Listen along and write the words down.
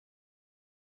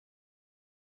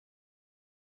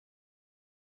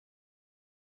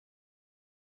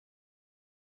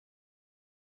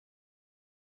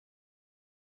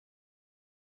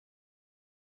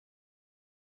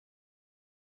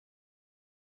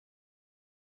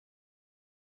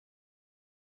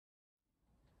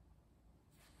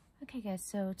Okay guys,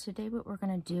 so today what we're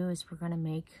gonna do is we're gonna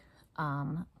make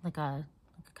like a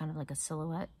kind of like a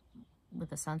silhouette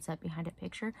with a sunset behind it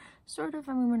picture. Sort of,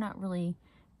 I mean, we're not really,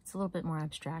 it's a little bit more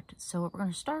abstract. So what we're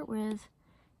gonna start with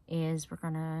is we're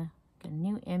gonna get a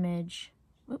new image.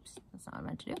 Oops, that's not what I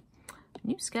meant to do. A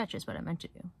new sketch is what I meant to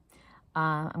do.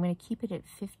 I'm gonna keep it at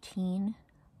 15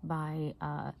 by,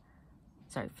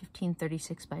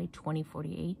 1536 by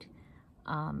 2048.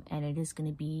 And it is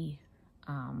gonna be,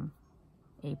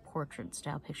 a portrait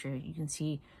style picture. You can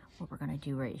see what we're going to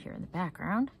do right here in the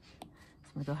background. So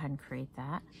I'm going to go ahead and create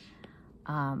that.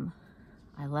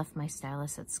 I left my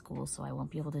stylus at school, so I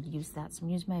won't be able to use that. So I'm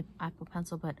using my Apple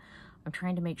Pencil, but I'm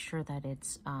trying to make sure that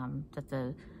it's that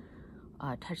the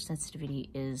touch sensitivity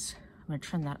is, I'm going to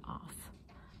turn that off.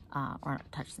 Or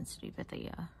not touch sensitivity, but the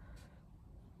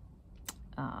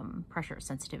pressure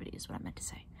sensitivity is what I meant to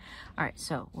say. All right,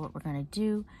 so what we're going to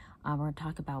do, we're going to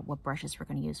talk about what brushes we're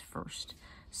going to use first.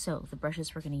 So the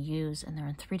brushes we're going to use, and they're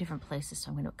in 3 different places, so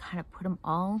I'm going to kind of put them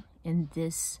all in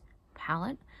this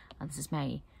palette. This is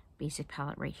my basic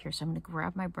palette right here, so I'm going to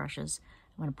grab my brushes.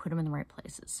 I'm going to put them in the right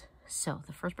places. So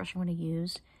the first brush I'm going to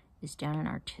use is down in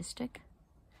Artistic,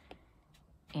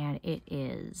 and it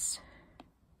is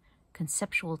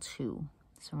Conceptual 2.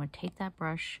 So I'm going to take that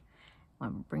brush, I'm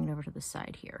going to bring it over to the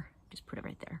side here. Just put it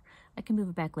right there. I can move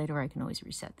it back later, or I can always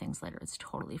reset things later. It's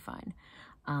totally fine.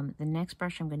 The next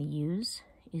brush I'm going to use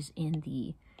is in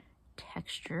the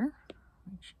Texture,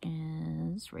 which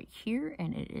is right here,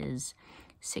 and it is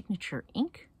Signature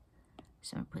Ink.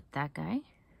 So I'm going to put that guy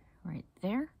right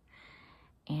there.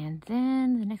 And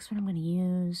then the next one I'm going to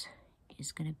use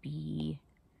is going to be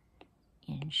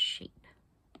in Shape.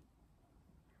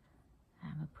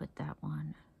 I'm going to put that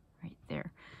one right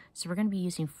there. So we're going to be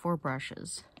using 4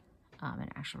 brushes.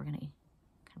 And actually we're going to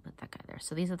kind of put that guy there.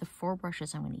 So these are the 4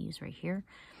 brushes I'm going to use right here.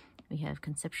 We have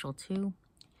Conceptual 2,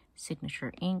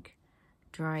 Signature Ink,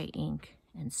 Dry Ink,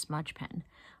 and Smudge Pen.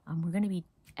 We're going to be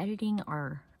editing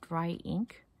our dry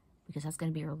ink because that's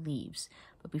going to be our leaves.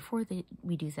 But before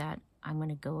we do that, I'm going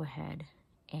to go ahead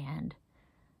and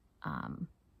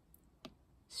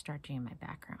start doing my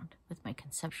background with my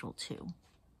Conceptual 2.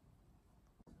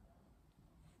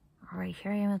 All right,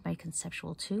 here I am with my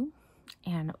Conceptual 2,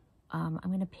 and I'm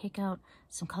going to pick out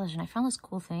some colors. And I found this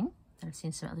cool thing that I've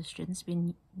seen some other students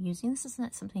been using. This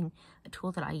isn't a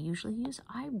tool that I usually use.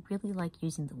 I really like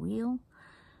using the wheel.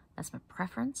 That's my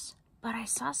preference. But I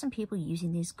saw some people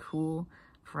using these cool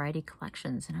variety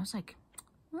collections, and I was like,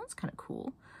 well, that's kind of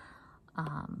cool. I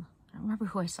don't remember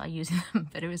who I saw using them,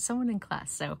 but it was someone in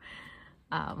class. So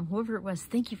whoever it was,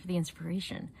 thank you for the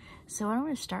inspiration. So what I'm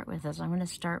going to start with is I'm going to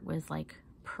start with like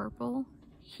purple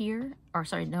here, or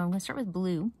sorry, no, I'm going to start with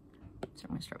blue. So I'm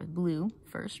going to start with blue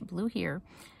first, blue here,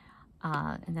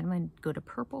 and then I'm going to go to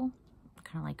purple,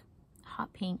 kind of like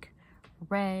hot pink,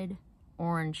 red,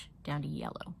 orange, down to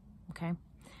yellow, okay?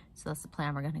 So that's the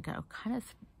plan. We're going to go kind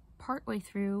of part way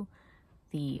through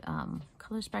the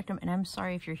color spectrum, and I'm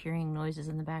sorry if you're hearing noises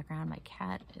in the background. My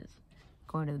cat is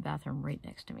going to the bathroom right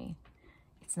next to me.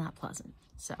 It's not pleasant,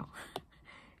 so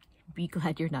be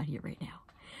glad you're not here right now.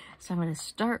 So I'm going to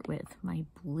start with my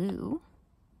blue,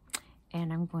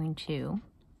 and I'm going to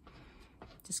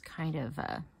just kind of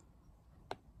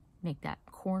make that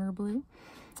corner blue.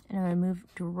 And I'm going to move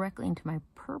directly into my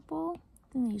purple.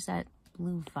 I'm going to use that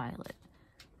blue violet.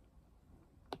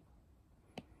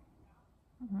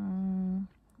 I'm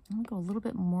going to go a little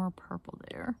bit more purple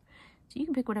there. So you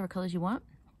can pick whatever colors you want.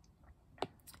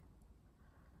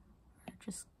 We're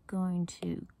just going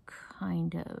to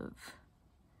kind of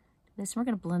do this. We're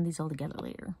going to blend these all together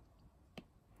later.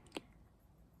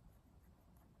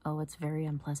 Oh, it's very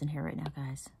unpleasant here right now,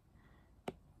 guys.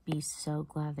 Be so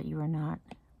glad that you are not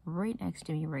right next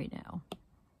to me right now.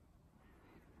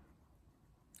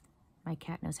 My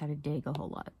cat knows how to dig a whole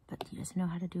lot, but he doesn't know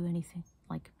how to do anything,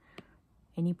 like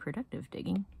any productive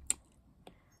digging.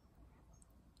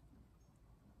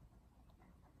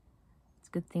 It's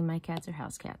a good thing my cats are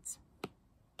house cats,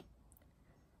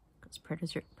 because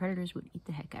predators would eat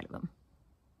the heck out of them.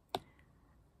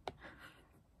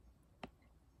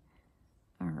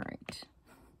 All right.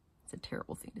 It's a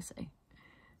terrible thing to say.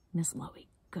 Miss Loey,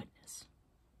 goodness.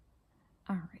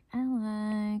 All right, I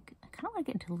kind of want to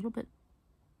get into a little bit,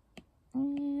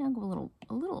 yeah, I'll go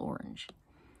a little orange.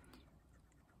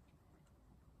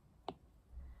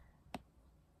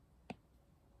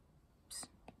 Oops.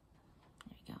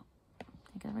 There you go.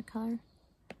 Think of a color.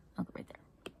 I'll go right there.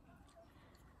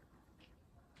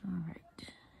 All right,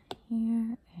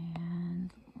 here,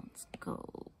 and let's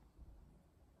go.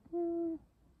 Yeah,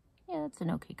 that's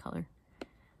an okay color.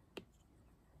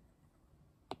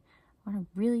 I want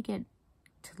to really get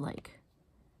to like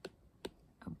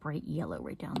bright yellow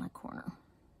right down that corner.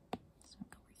 So I'll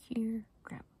go over here,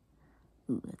 grab,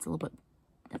 ooh, that's a little bright.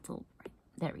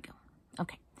 There we go.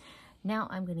 Okay, now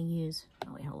I'm gonna use,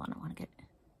 oh wait, hold on, I wanna get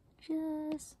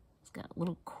just, it's got a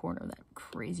little corner of that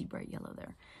crazy bright yellow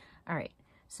there. All right,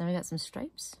 so we got some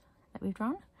stripes that we've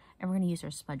drawn, and we're gonna use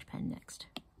our smudge pen next.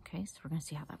 Okay, so we're gonna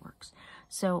see how that works.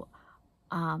 So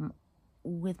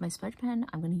with my smudge pen,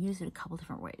 I'm gonna use it a couple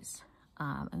different ways.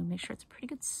 I'm gonna make sure it's a pretty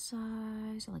good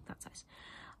size. I like that size.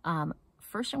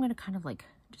 First, I'm gonna kind of like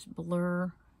just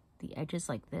blur the edges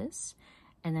like this,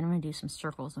 and then I'm gonna do some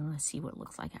circles. I'm gonna see what it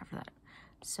looks like after that.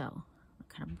 So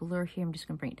kind of blur here. I'm just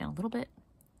gonna bring it down a little bit.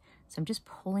 So I'm just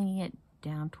pulling it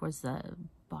down towards the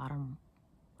bottom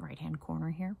right-hand corner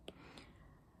here.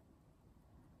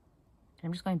 And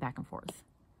I'm just going back and forth.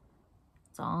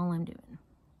 That's all I'm doing.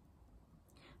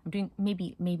 I'm doing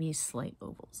maybe slight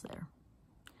ovals there.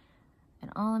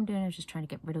 And all I'm doing is just trying to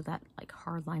get rid of that like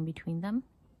hard line between them.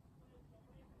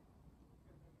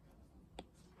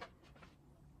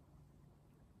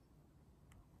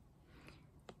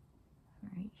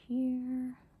 Right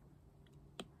here.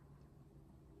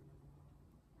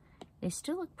 They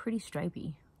still look pretty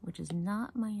stripy, which is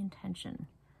not my intention.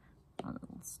 Oh,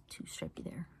 it's too stripy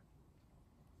there.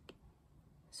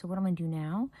 So what I'm gonna do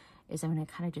now is I'm gonna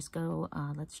kind of just go,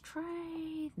 let's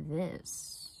try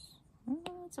this. Oh,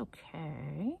 it's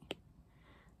okay.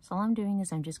 So all I'm doing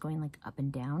is I'm just going like up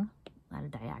and down at a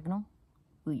diagonal.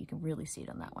 Ooh, you can really see it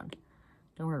on that one.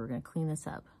 Don't worry, we're gonna clean this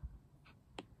up.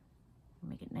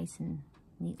 Make it nice and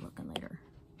neat looking later.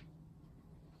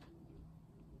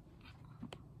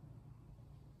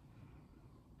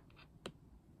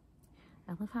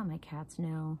 I love how my cats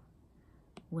know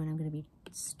when I'm gonna be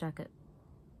stuck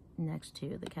next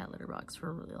to the cat litter box for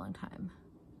a really long time.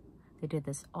 They did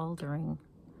this all during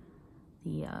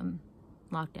the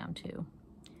lockdown too.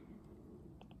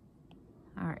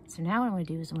 All right, so now what I'm gonna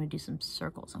do is I'm gonna do some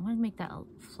circles. I'm gonna make that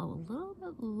flow a little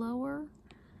bit lower.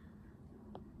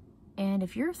 And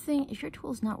if your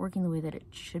tool is not working the way that it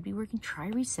should be working, try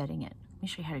resetting it. Let me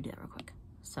show you how to do that real quick.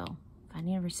 So if I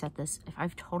need to reset this, if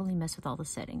I've totally messed with all the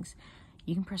settings,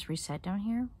 you can press reset down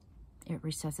here. It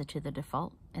resets it to the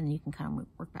default, and then you can kind of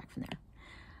work back from there.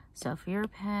 So if your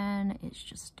pen is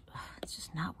it's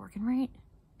just not working right,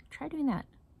 try doing that,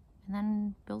 and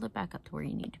then build it back up to where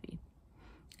you need to be.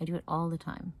 I do it all the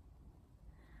time.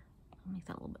 I'll make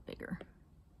that a little bit bigger.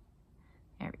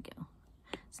 There we go.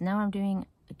 So now I'm doing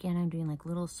like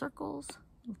little circles,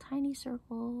 little tiny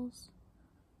circles.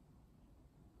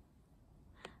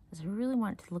 Because I really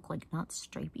want it to look like not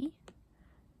stripy.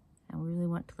 And we really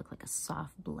want it to look like a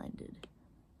soft blended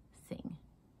thing.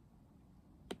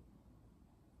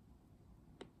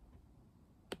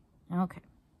 Okay.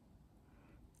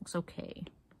 Looks okay.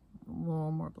 A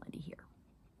little more blendy here.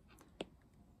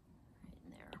 Right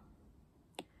in there.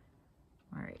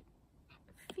 All right.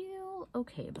 I feel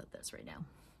okay about this right now.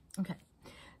 Okay.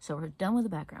 So we're done with the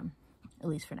background, at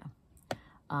least for now.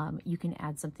 You can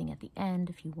add something at the end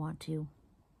if you want to.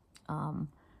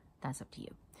 That's up to you.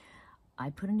 I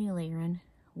put a new layer in.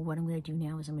 What I'm going to do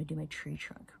now is I'm going to do my tree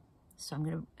trunk. So I'm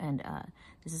going to,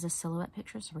 this is a silhouette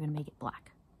picture, so we're going to make it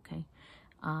black, okay?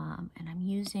 And I'm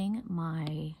using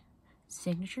my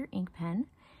signature ink pen,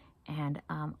 and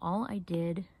all I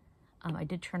did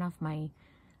turn off my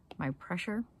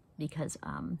pressure because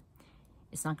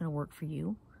it's not going to work for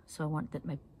you. So I want that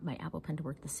my Apple Pen to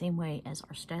work the same way as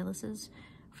our styluses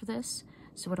for this.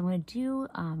 So what I'm going to do is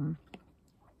I'm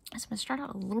going to start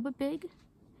out a little bit big, and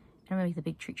I'm going to make the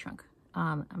big tree trunk.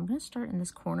 I'm going to start in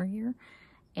this corner here,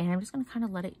 and I'm just going to kind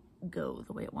of let it go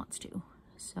the way it wants to.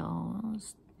 So,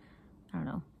 I don't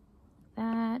know,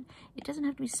 that. It doesn't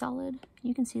have to be solid.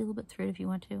 You can see a little bit through it if you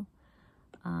want to.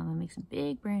 I make some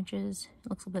big branches. It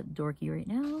looks a bit dorky right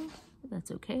now, but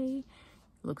that's okay.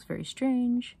 It looks very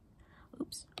strange.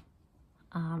 Oops.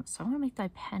 So I'm going to make my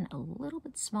pen a little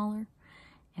bit smaller,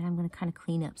 and I'm going to kind of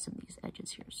clean up some of these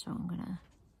edges here. So I'm going to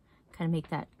kind of make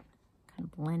that kind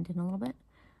of blend in a little bit.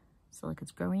 So like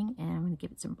it's growing, and I'm going to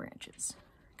give it some branches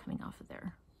coming off of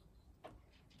there.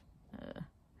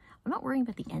 I'm not worrying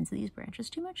about the ends of these branches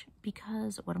too much,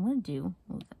 because what I'm going to do,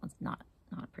 oh, that one's not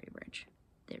a pretty branch.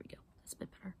 There we go. That's a bit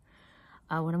better.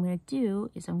 What I'm going to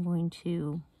do is I'm going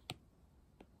to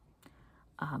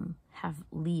have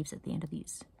leaves at the end of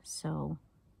these. So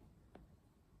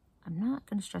I'm not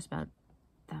going to stress about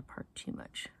that part too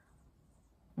much.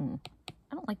 I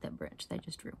don't like that branch that I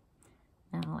just drew.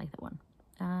 I don't like that one.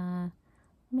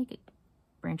 Make it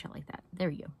branch out like that. There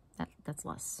you go. That's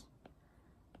less.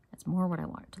 That's more what I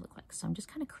want it to look like. So I'm just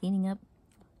kind of cleaning up.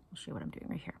 I'll show you what I'm doing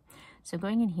right here. So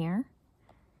going in here,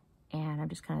 and I'm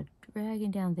just kind of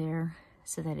dragging down there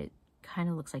so that it kind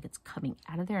of looks like it's coming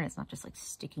out of there and it's not just like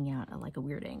sticking out at like a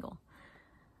weird angle.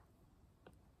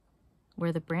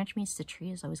 Where the branch meets the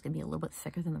tree is always going to be a little bit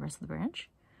thicker than the rest of the branch.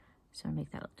 So I'm going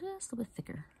to make that just a little bit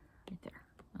thicker right there.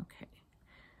 Okay.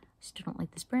 Still don't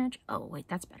like this branch. Oh, wait,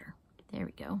 that's better. There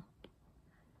we go.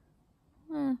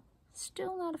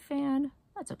 Still not a fan.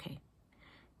 That's okay.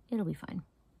 It'll be fine.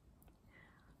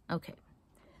 Okay.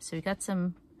 So we got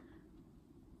some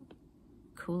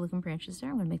cool looking branches there.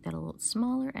 I'm going to make that a little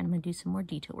smaller and I'm going to do some more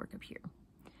detail work up here.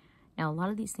 Now, a lot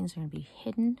of these things are going to be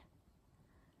hidden.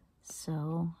 So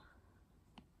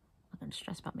I'm not going to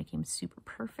stress about making them super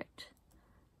perfect.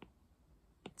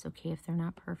 It's okay if they're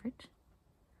not perfect.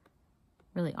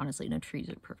 Really, honestly, no trees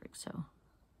are perfect, so.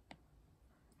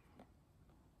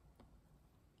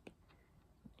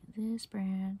 This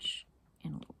branch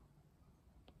and a little,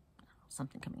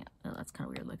 something coming out. Oh, that's kind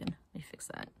of weird looking. Let me fix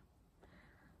that.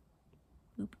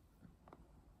 Oop.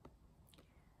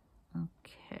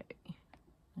 Okay.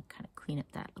 I'll kind of clean up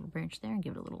that little branch there and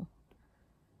give it a little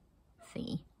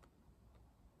thingy.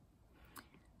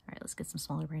 All right, let's get some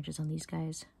smaller branches on these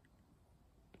guys.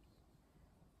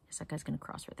 Guess that guy's gonna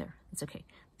cross right there. It's okay.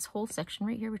 This whole section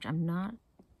right here, which I'm not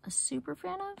a super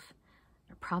fan of,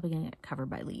 are probably gonna get covered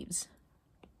by leaves.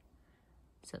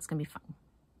 So it's gonna be fun.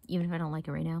 Even if I don't like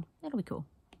it right now, it'll be cool.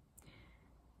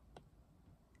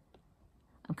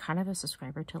 I'm kind of a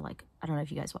subscriber to, like, I don't know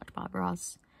if you guys watch Bob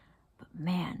Ross, but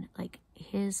man, like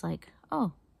his oh,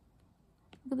 look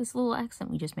at this little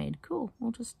accent we just made. Cool,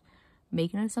 we'll just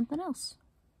make it into something else.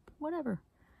 Whatever.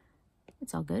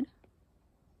 It's all good.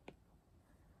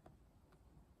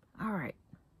 All right,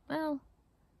 well,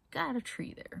 got a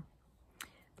tree there.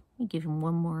 Let me give him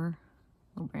one more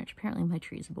little branch. Apparently my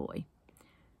tree is a boy.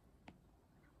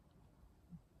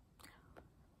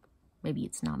 Maybe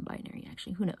it's non-binary,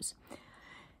 actually. Who knows?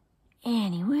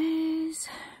 Anyways,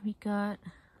 we got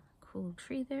a cool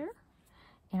tree there.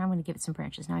 And I'm going to give it some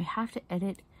branches. Now, I have to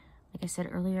edit, like I said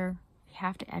earlier, I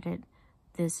have to edit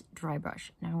this dry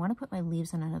brush. Now, I want to put my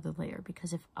leaves on another layer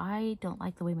because if I don't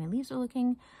like the way my leaves are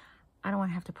looking, I don't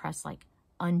want to have to press, like,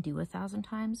 undo 1,000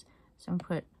 times. So I'm going to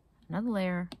put another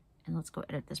layer, and let's go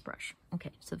edit this brush.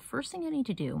 Okay, so the first thing I need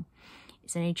to do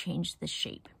is I need to change the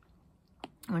shape.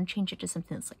 I want to change it to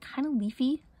something that's like kind of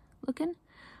leafy looking.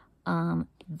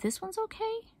 This one's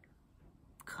okay.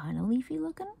 Kind of leafy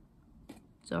looking.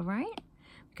 It's all right.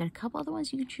 We got a couple other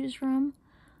ones you can choose from.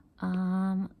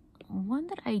 One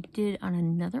that I did on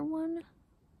another one.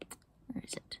 Where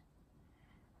is it?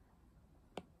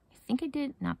 I think I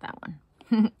did, not that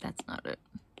one. That's not it.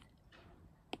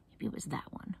 Maybe it was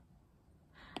that one.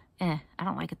 I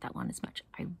don't like it that one as much.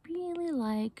 I really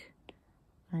like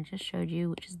I just showed you,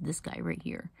 which is this guy right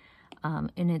here.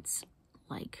 And it's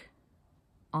like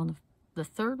on the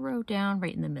third row down,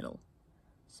 right in the middle.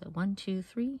 So 1, 2,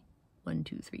 3, 1,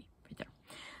 2, 3, right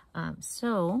there.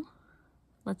 So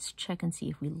let's check and see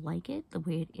if we like it the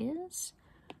way it is.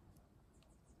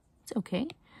 It's okay.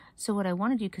 So what I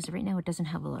want to do, because right now it doesn't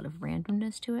have a lot of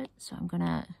randomness to it, so I'm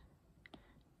gonna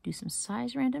do some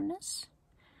size randomness.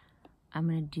 I'm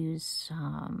gonna do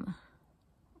some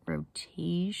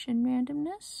rotation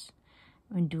randomness.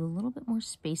 I'm going to do a little bit more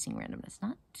spacing randomness,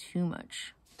 not too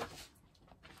much.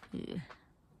 Ugh.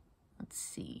 Let's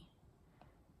see.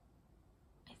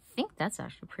 I think that's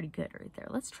actually pretty good right there.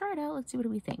 Let's try it out. Let's see what do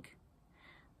we think.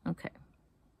 Okay.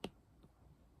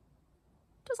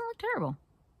 Doesn't look terrible.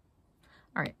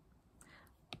 All right.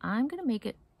 I'm going to make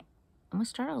it, I'm going to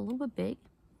start out a little bit big.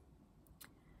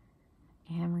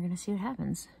 And we're going to see what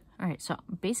happens. All right, so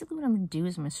basically what I'm going to do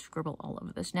is I'm going to scribble all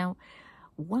over this. Now,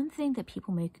 one thing that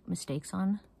people make mistakes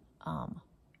on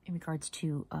in regards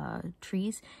to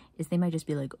trees is they might just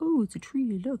be like, oh, it's a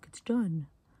tree, look, it's done.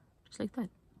 Just like that.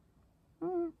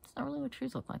 It's not really what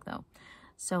trees look like, though.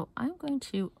 So I'm going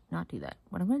to not do that.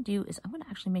 What I'm going to do is I'm going to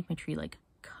actually make my tree, like,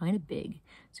 kind of big.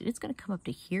 So it's going to come up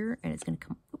to here, and it's going to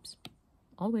come, oops,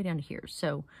 all the way down to here.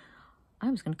 So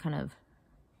I was going to kind of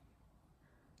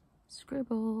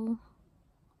scribble.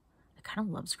 I kind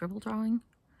of love scribble drawing,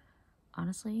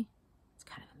 honestly. It's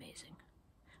kind of amazing.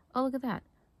 Oh, look at that.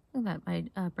 Look at that.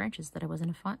 My branches that I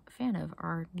wasn't a fan of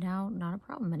are now not a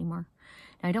problem anymore.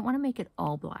 Now, I don't want to make it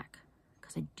all black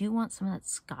because I do want some of that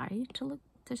sky to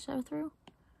show through.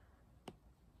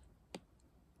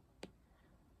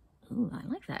 Ooh, I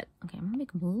like that. Okay, I'm going to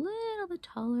make them a little bit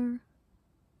taller.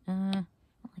 I don't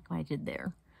like what I did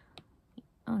there.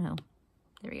 Oh, no.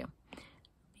 There we go.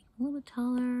 Make them a little bit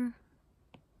taller.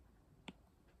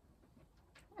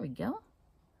 There we go.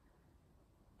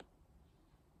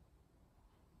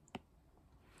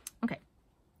 Okay,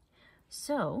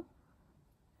 so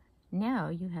now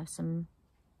you have some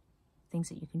things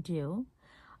that you can do.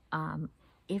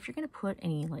 If you're going to put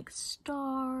any like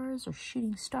stars or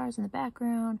shooting stars in the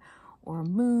background or a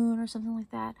moon or something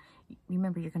like that,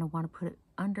 remember you're going to want to put it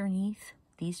underneath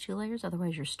these two layers.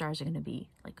 Otherwise your stars are going to be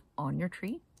like on your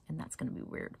tree, and that's going to be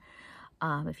weird.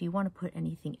 If you want to put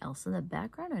anything else in the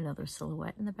background, another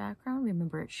silhouette in the background,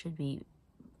 remember it should be,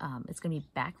 it's going to be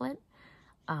backlit.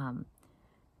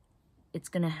 It's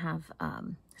going to have,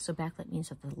 so backlit means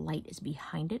that the light is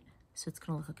behind it, so it's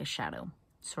going to look like a shadow,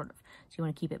 sort of. So you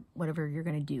want to keep it, whatever you're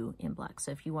going to do, in black.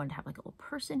 So if you want to have like a little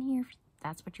person here, if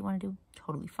that's what you want to do,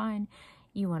 totally fine.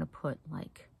 You want to put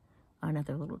like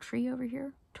another little tree over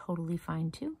here, totally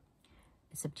fine too.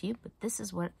 It's up to you, but this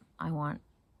is what I want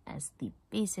as the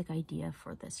basic idea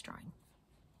for this drawing.